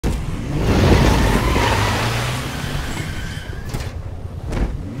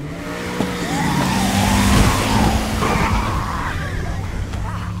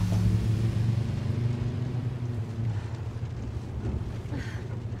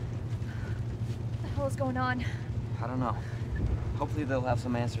hell is going on? I don't know. Hopefully they'll have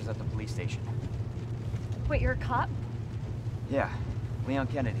some answers at the police station. Wait, you're a cop? Yeah, Leon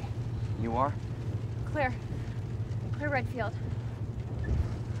Kennedy. You are? Claire. Claire Redfield.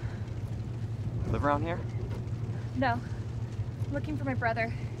 Live around here? No. I'm looking for my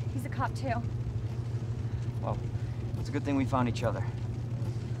brother. He's a cop too. Well, it's a good thing we found each other.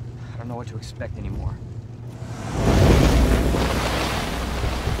 I don't know what to expect anymore.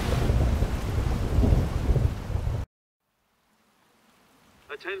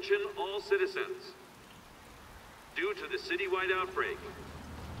 Attention all citizens. Due to the citywide outbreak,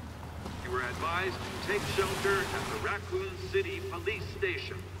 you are advised to take shelter at the Raccoon City Police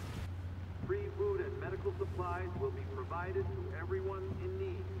Station. Free food and medical supplies will be provided to everyone in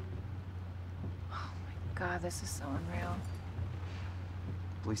need. Oh my god, this is so unreal.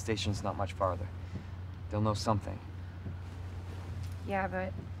 Police station's not much farther. They'll know something. Yeah,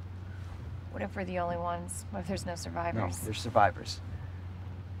 but what if we're the only ones? What if there's no survivors? No, there's survivors.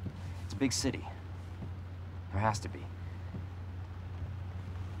 It's a big city. There has to be.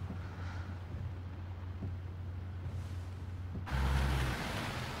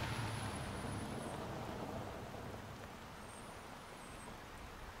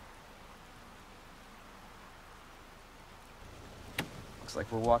 Looks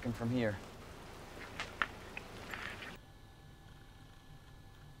like we're walking from here.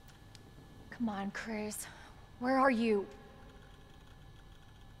 Come on, Chris. Where are you?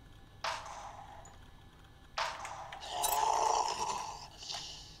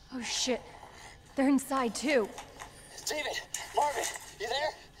 Oh shit. They're inside too. David! Marvin! You there?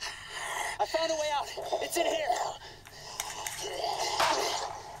 I found a way out! It's in here!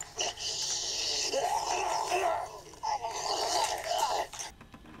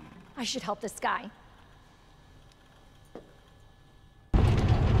 I should help this guy.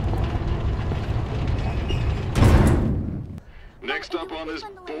 Next up on this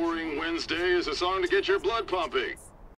boring Wednesday is a song to get your blood pumping.